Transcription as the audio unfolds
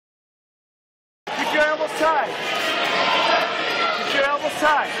tight. Keep your elbows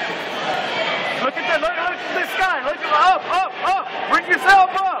tight. Look at that. Look at this guy. Look up, up, up. Bring yourself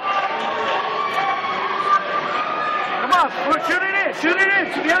up. Come on. Shoot it in. Shoot it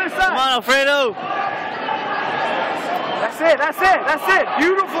in to the other side. Come on, Alfredo. That's it. That's it. That's it.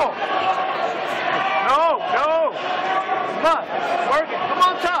 Beautiful. No, no. Come on. Work it. Come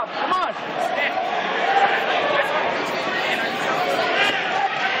on, top. Come on.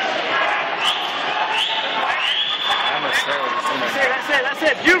 That's it. That's it. That's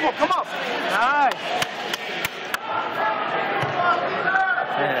it. Beautiful. Come on. Nice.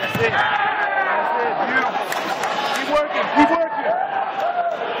 That's it. That's it. Beautiful. Keep working. Keep working.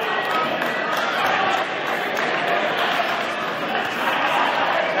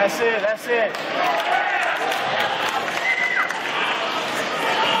 That's it. That's it.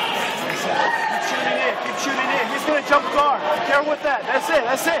 Keep shooting in. Keep shooting in. He's going to jump guard. Be careful with that. That's it.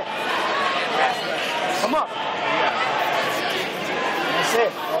 That's it. Come up. That's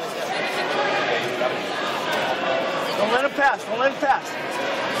it. Don't let him pass. Don't let him pass.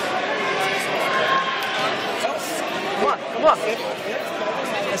 Come on. Come on.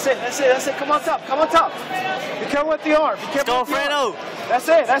 That's it. That's it. That's it. Come on top. Come on top. Be careful with the arm. Be careful with the arm. That's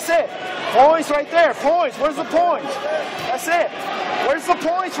it. That's it. Points right there. Points. Where's the points? That's it. Where's the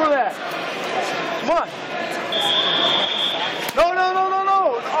points for that? Come on. No, no, no, no,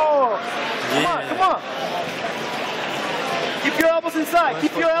 no. Oh. Come on. Come on. Keep your elbows inside.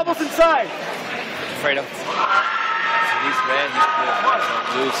 Keep your elbows inside. Alfredo. He's red.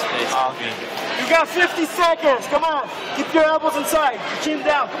 He's blue. You got 50 seconds. Come on. Keep your elbows inside. Chin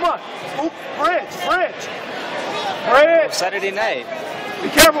down. Come on. Oop. Bridge. Bridge. Bridge. Saturday night. Be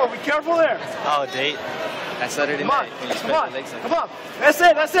careful. Be careful there. Oh, date. That's Saturday night. Come on. Come on. That's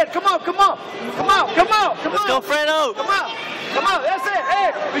it. That's it. Come on. Come on. Come on. Come on. Come on. Let's go, Fredo. Come on. Come on. That's it.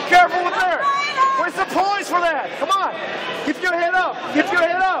 Hey, be careful with there. Where's the points for that? Come on. Keep your head up. Keep your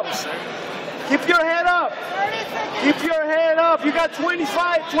head up. Keep your head up. Keep your head up. You got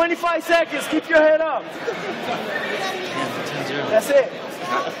 25 seconds. Keep your head up. That's it.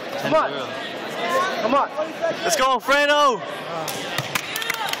 Come on. Come on. Let's go, Alfredo.